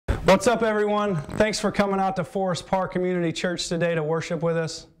What's up, everyone? Thanks for coming out to Forest Park Community Church today to worship with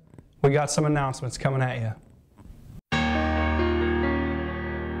us. We got some announcements coming at you.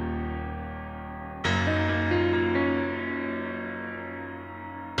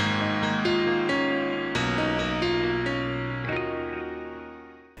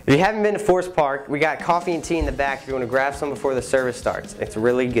 If you haven't been to Forest Park, we got coffee and tea in the back if you want to grab some before the service starts. It's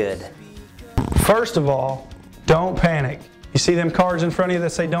really good. First of all, don't panic. You see them cards in front of you that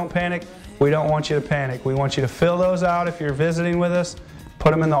say don't panic? We don't want you to panic. We want you to fill those out if you're visiting with us.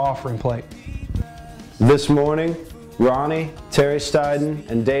 Put them in the offering plate. This morning, Ronnie, Terry Steiden,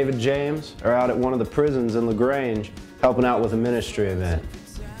 and David James are out at one of the prisons in LaGrange helping out with a ministry event.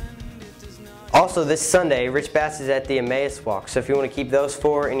 Also this Sunday, Rich Bass is at the Emmaus Walk, so if you want to keep those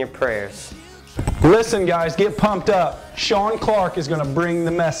four in your prayers. Listen, guys, get pumped up. Sean Clark is going to bring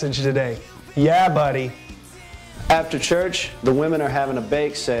the message today. Yeah, buddy. After church, the women are having a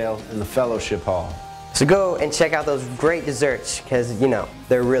bake sale in the fellowship hall. So go and check out those great desserts because, you know,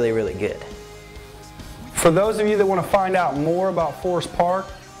 they're really, really good. For those of you that want to find out more about Forest Park,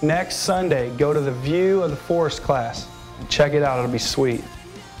 next Sunday, go to the View of the Forest class. Check it out. It'll be sweet.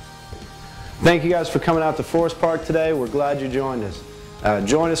 Thank you guys for coming out to Forest Park today. We're glad you joined us.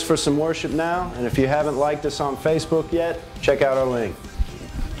 Join us for some worship now, and if you haven't liked us on Facebook yet, check out our link.